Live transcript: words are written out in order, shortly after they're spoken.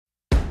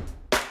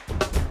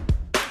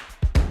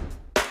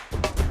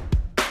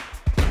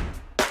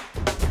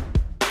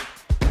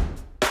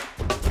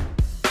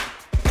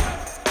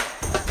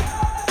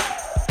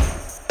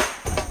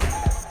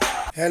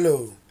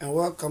Hello and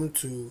welcome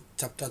to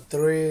chapter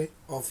 3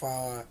 of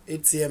our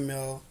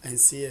HTML and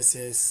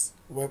CSS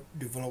web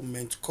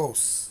development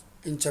course.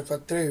 In chapter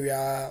 3 we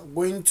are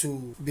going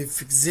to be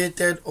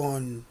fixated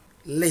on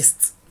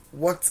lists,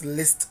 what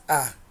lists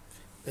are,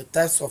 the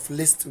types of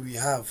lists we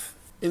have.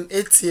 In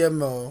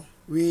HTML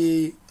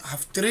we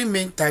have three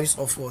main types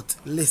of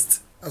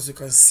lists. As you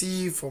can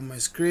see from my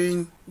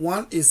screen,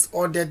 one is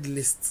ordered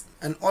lists,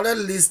 and ordered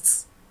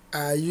lists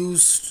are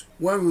used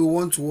when we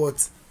want to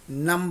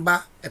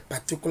number a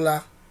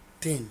particular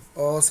thing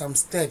or some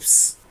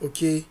steps.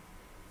 Okay,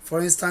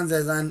 for instance,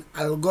 there's an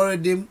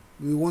algorithm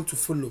we want to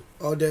follow,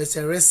 or there's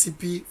a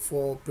recipe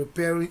for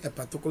preparing a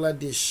particular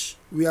dish.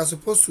 We are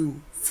supposed to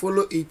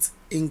follow it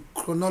in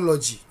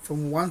chronology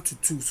from 1 to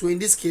 2. So in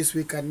this case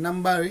we can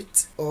number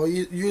it or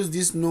use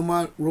this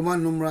normal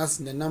Roman numerals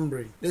in the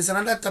numbering. There's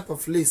another type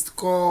of list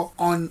called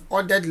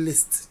unordered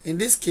list. In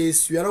this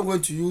case we are not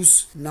going to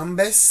use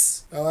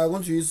numbers, we are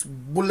going to use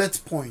bullet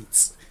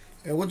points.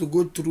 I'm going to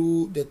go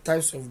through the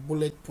types of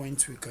bullet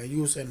points we can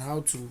use and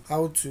how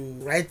to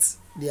write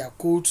their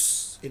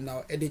codes in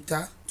our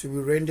editor to be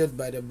rendered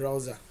by the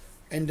browser.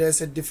 And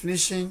there's a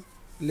definition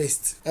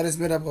list that is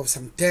made up of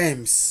some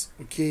terms.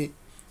 Okay,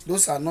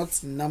 those are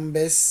not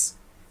numbers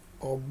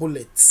or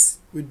bullets,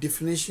 with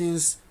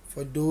definitions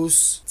for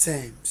those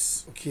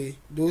terms. Okay,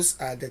 those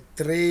are the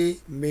three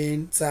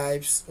main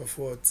types of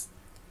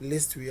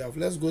list we have.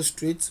 Let's go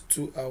straight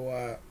to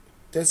our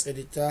text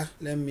editor.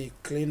 Let me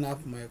clean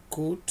up my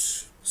code.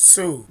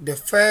 So the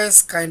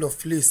first kind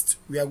of list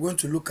we are going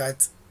to look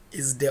at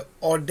is the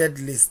ordered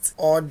list.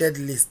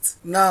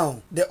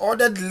 Now the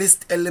ordered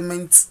list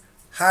element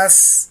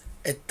has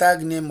a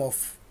tag name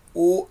of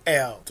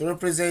OL to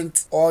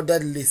represent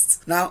ordered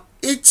list. Now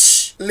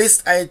each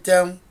list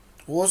item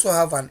will also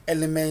have an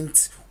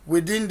element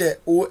within the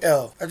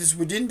OL, that is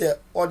within the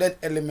ordered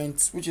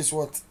element, which is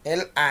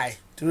LI,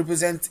 to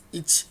represent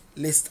each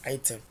list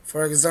item.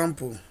 For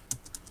example,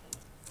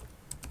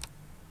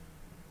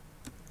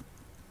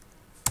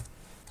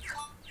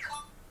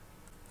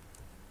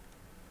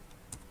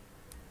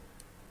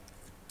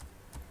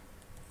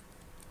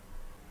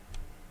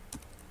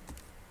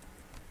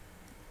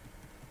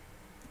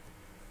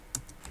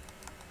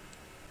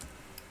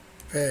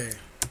 pear,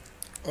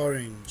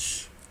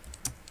 orange,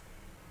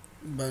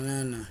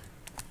 banana.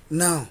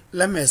 Now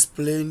let me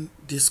explain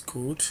this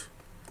code.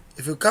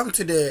 If you come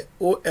to the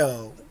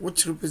OL,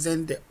 which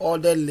represent the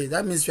ordered list,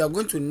 that means you are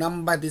going to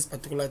number this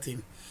particular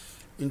thing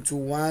into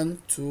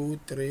 1, 2,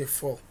 3,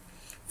 4.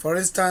 For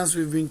instance,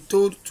 we've been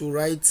told to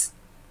write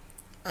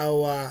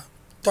our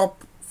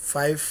top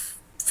 5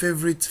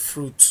 favorite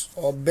fruits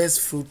or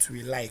best fruit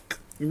we like.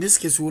 In this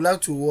case, we would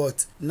like to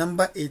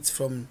number it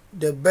from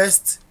the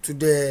best to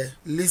the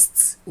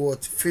least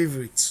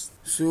favorites.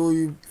 So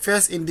you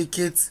first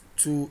indicate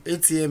to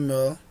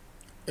HTML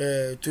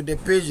to the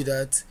page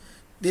that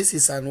this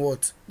is an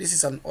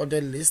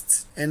ordered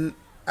list, and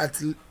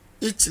at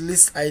each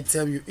list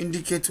item you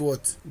indicate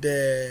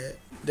the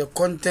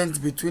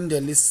content between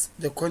the list,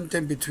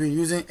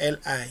 using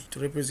LI to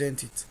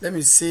represent it. Let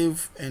me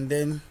save and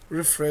then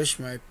refresh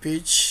my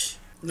page.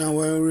 Now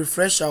when we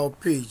refresh our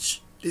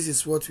page, this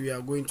is what we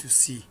are going to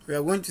see. We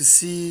are going to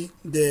see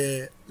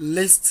the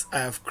list I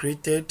have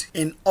created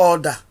in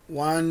order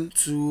 1,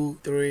 2,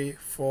 3,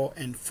 4,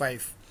 and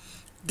 5.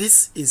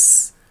 This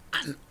is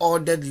an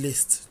ordered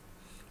list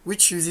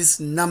which uses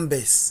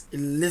numbers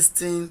in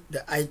listing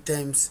the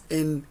items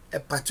in a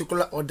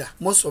particular order,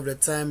 most of the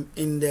time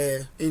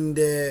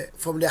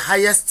from the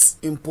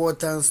highest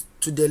importance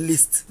to the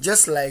least,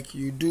 just like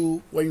you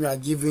do when you are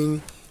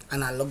given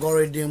an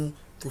algorithm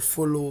to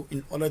follow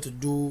in order to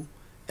do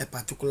a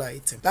particular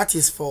item. That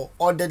is for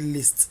ordered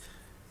lists.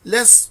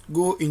 Let's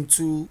go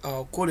into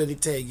our code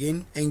editor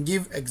again and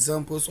give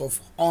examples of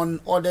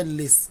unordered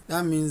lists.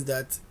 That means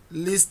that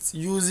lists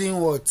using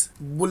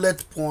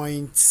bullet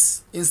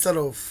points instead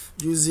of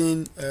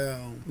using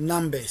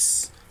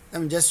numbers.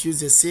 Let me just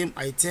use the same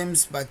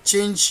items but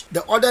change.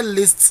 The ordered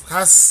list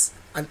has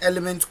an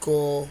element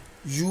called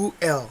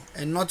UL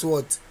and not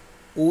OL.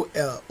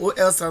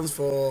 OL stands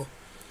for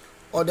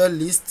ordered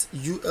list,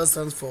 UL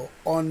stands for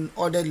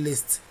unordered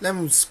list. Let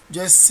me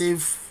just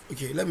save.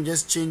 Okay, let me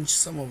just change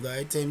some of the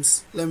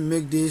items. Let me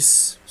make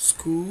this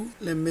school,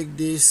 let me make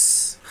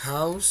this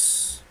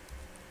house,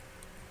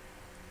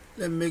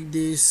 let me make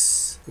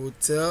this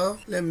hotel,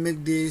 let me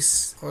make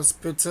this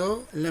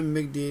hospital, and let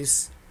me make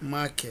this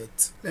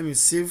market. Let me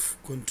save,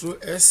 Control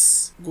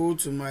S, go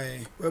to my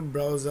web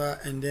browser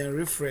and then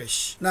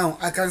refresh. Now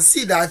I can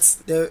see that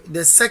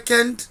the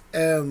second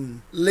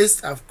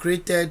list I've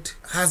created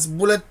has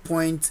bullet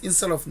points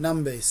instead of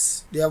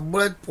numbers. They have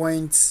bullet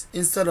points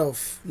instead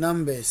of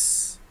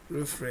numbers.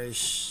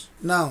 Refresh.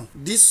 Now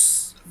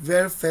this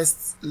very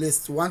first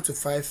list 1 to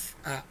 5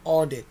 are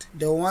ordered.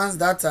 The ones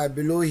that are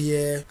below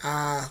here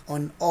are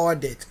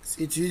unordered.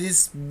 So it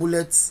uses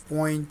bullet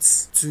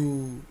points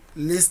to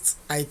list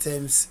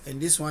items,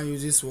 and this one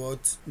uses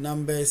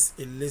numbers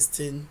in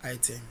listing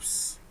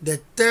items. The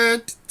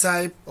third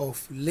type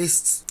of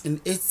list in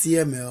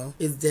HTML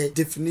is the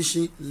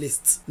definition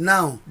list.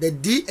 Now, the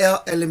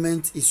DL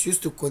element is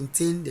used to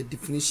contain the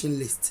definition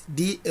list.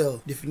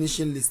 DL,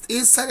 definition list.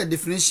 Inside the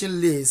definition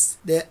list,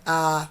 there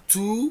are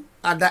two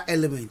other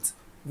elements.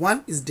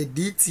 One is the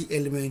DT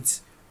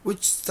element,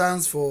 which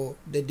stands for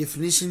the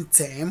definition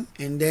term,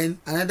 and then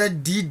another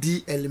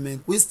DD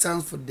element, which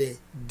stands for the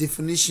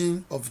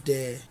definition of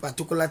the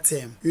particular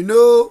term. You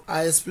know,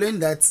 I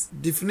explained that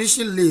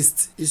definition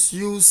list is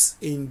used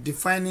in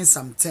defining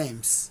some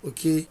terms.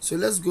 Okay, so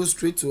let's go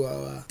straight to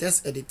our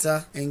text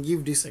editor and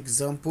give these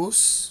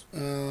examples.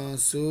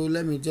 So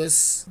let me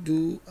just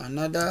do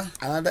another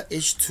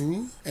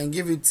H2 and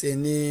give it a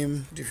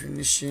name,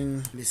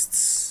 definition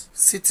lists.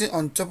 Sitting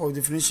on top of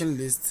definition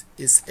list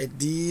is a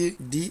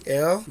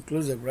DL,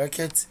 close the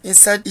bracket.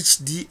 Inside each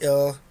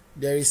DL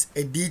there is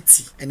a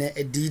DT and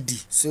a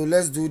DD. So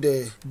let's do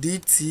the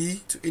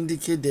DT to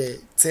indicate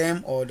the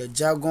term or the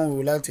jargon we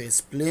would like to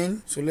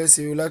explain. So let's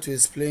say we would like to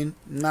explain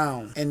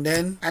now, and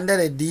then under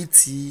the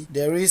DT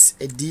there is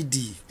a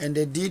DD, and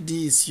the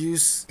DD is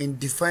used in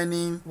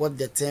defining what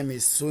the term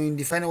is. So in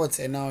defining what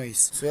a noun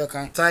is, so I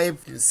can type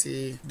and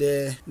say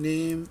the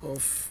name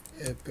of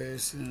a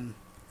person,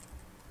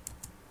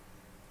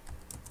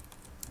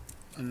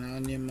 an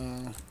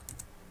animal,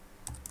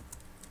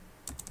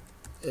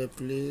 a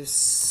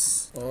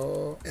place,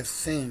 or a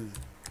thing,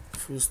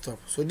 full stop.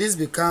 So this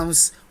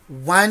becomes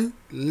one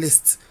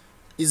list.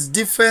 It's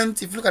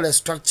different. If you look at the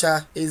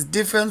structure, it's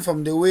different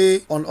from the way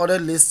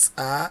unordered lists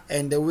are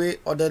and the way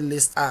ordered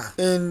lists are.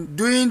 In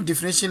doing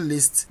definition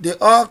lists, they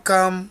all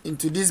come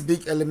into this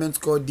big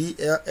element called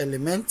DL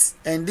element,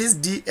 and this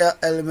DL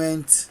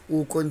element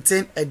will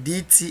contain a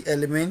DT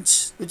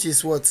element, which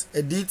is what?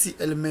 A DT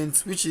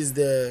element, which is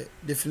the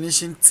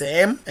definition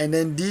term, and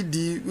then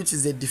DD, which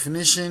is the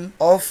definition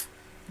of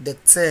the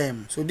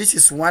term. So this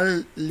is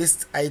one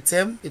list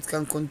item. It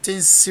can contain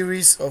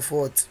series of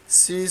what?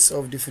 Series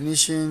of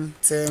definition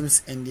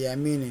terms and their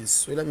meanings.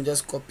 So let me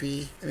just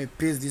copy, let me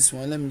paste this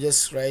one. Let me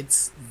just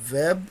write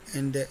verb,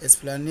 and the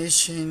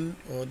explanation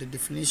or the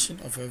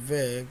definition of a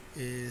verb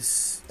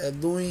is a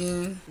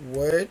doing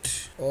word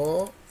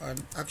or an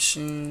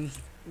action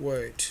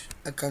word.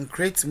 I can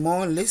create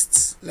more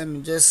lists. Let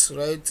me just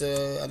write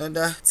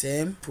another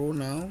term,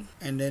 pronoun,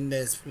 and then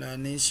the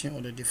explanation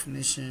or the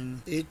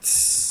definition. It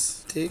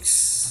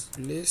takes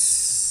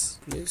place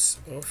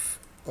of,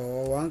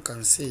 or one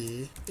can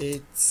say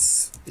it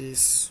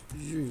is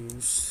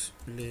used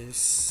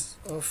place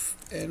of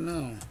a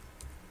noun.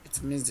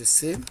 It means the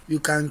same. You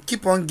can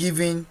keep on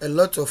giving a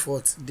lot of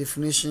what?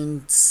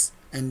 Definitions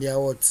and their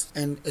what,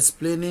 and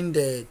explaining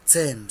the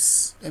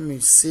terms. Let me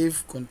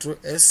save, Ctrl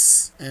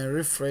S, and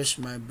refresh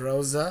my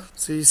browser.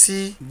 So you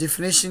see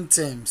definition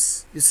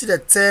terms. You see the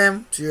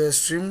term to your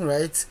extreme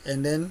right,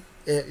 and then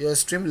your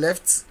extreme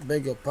left,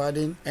 beg your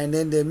pardon, and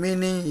then the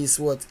meaning is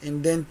what?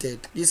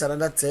 Indented. This is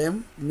another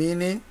term,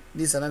 meaning.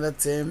 This is another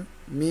term,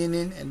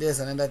 meaning, and there's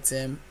another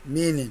term,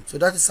 meaning. So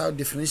that is how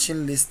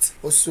definition list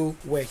also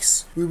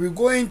works. We will be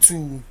going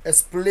to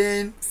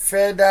explain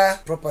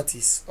further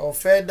properties or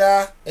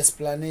further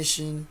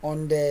explanation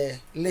on the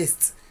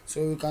list.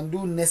 So we can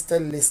do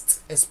nested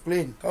list,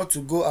 explain how to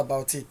go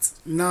about it.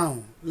 Now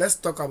let's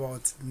talk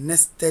about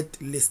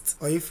nested list,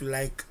 or if you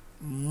like,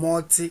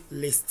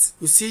 multi-list.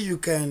 You see, you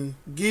can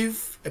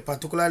give a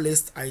particular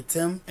list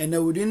item, and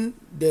then within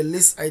the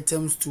list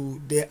items too,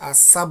 there are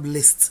sub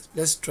lists.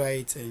 Let's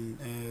try it,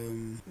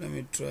 and let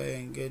me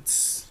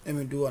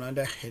do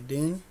another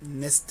heading,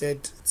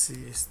 nested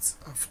list.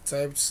 I've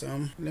typed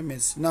some. Let me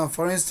see. Now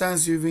for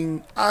instance, you've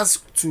been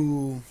asked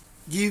to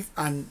give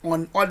an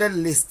unordered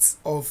list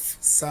of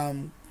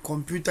some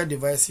computer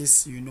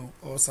devices, you know,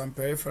 or some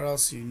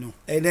peripherals, you know,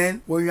 and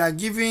then when you are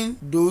giving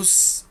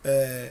those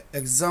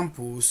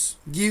examples,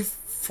 give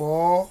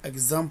 4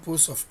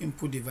 examples of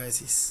input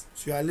devices.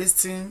 So you are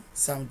listing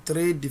some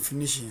 3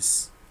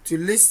 definitions to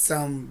list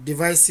some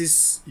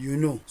devices, you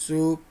know,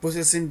 so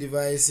processing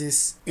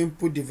devices,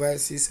 input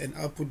devices, and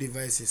output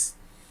devices.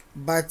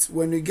 But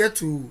when we get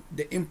to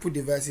the input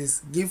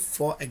devices, give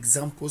 4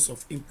 examples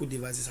of input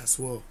devices as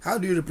well. How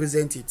do you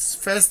represent it?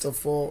 First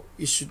of all,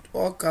 it should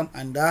all come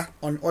under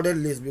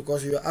unordered list,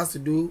 because you are asked to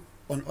do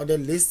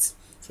unordered list.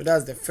 So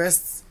that's the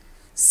first.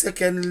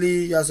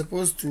 Secondly, you are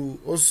supposed to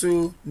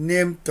also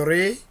name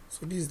 3.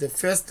 So this is the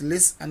first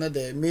list under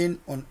the main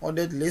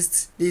unordered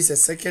list. This is a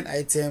second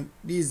item.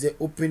 This is the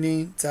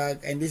opening tag,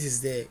 and this is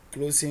the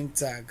closing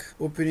tag.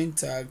 Opening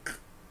tag,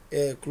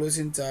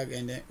 closing tag,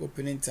 and then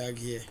opening tag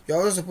here. You're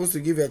also supposed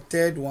to give a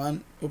third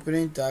one,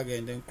 opening tag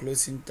and then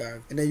closing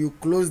tag, and then you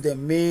close the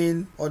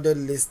main ordered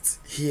list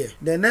here.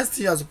 The next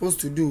thing you are supposed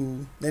to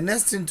do,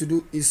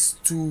 is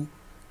to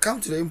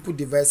come to the input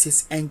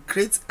devices and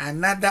create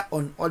another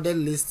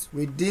unordered list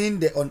within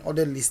the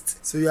unordered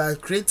list. So you are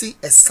creating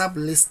a sub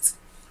list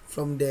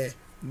from the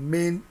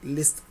main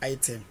list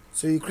item.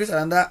 So you create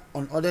another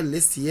unordered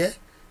list here,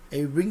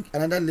 and you bring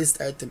another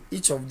list item.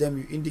 Each of them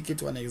you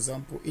indicate one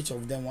example, each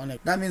of them one.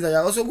 That means that you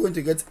are also going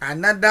to get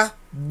another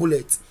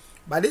bullet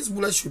but this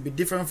bullet should be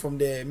different from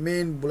the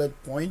main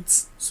bullet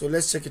points. So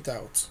let's check it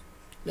out.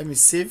 Let me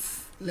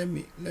save. Let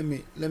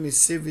me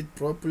save it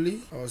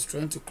properly. I was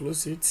trying to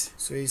close it,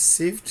 so it's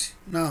saved.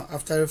 Now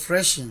after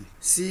refreshing,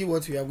 see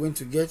what we are going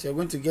to get. You're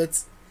going to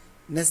get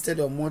nested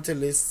or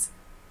multi-list,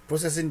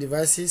 processing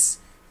devices,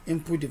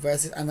 input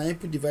devices, and an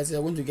input devices.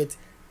 You're going to get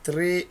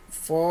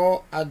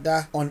 4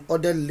 other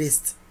unordered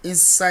lists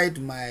inside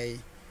my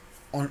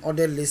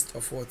unordered list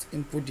of what?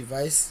 Input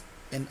device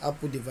and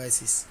output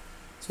devices.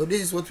 So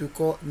this is what we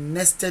call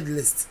nested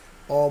list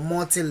or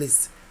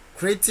multi-list,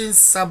 creating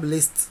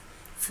sub-lists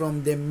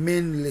from the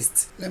main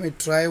list. Let me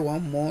try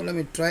one more. Let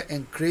me try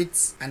and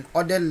create an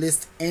ordered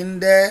list in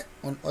the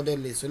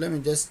unordered list. So let me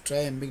just try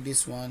and make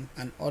this one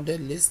an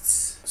ordered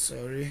list.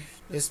 Sorry,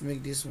 let's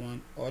make this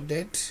one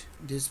ordered.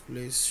 This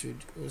place should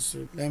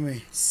also, let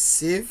me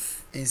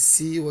save and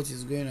see what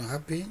is going to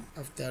happen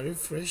after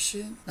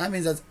refreshing. That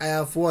means that I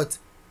have what?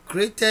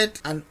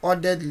 Created an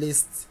ordered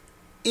list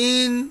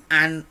in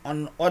an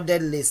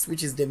unordered list,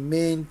 which is the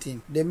main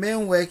thing. The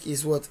main work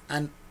is what?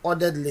 An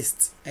ordered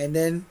list, and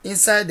then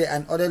inside the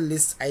unordered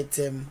list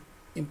item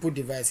input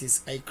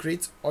devices, I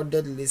create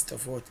ordered list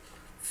of what?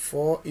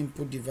 4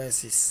 input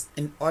devices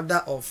in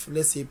order of,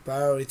 let's say,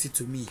 priority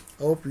to me.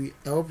 I hope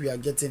you are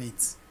getting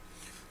it.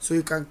 So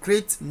you can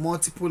create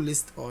multiple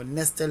lists or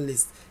nested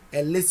list,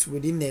 a list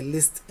within a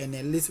list and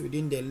a list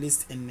within the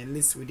list and a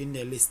list within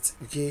the list.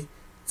 Okay,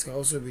 it can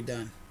also be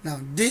done.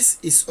 Now this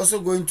is also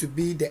going to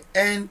be the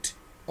end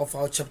of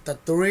our chapter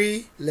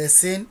 3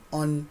 lesson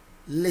on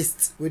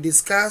lists. We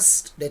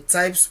discussed the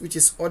types, which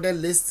is ordered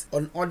list,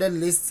 unordered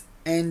list,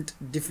 and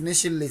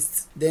definition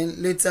list.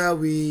 Then later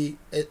we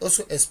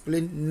also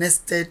explain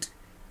nested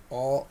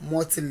or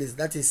multi-list,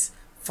 that is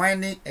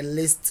finding a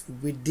list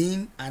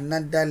within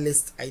another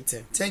list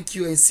item. Thank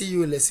you and see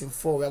you in lesson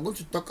 4. We are going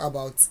to talk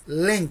about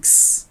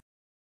links.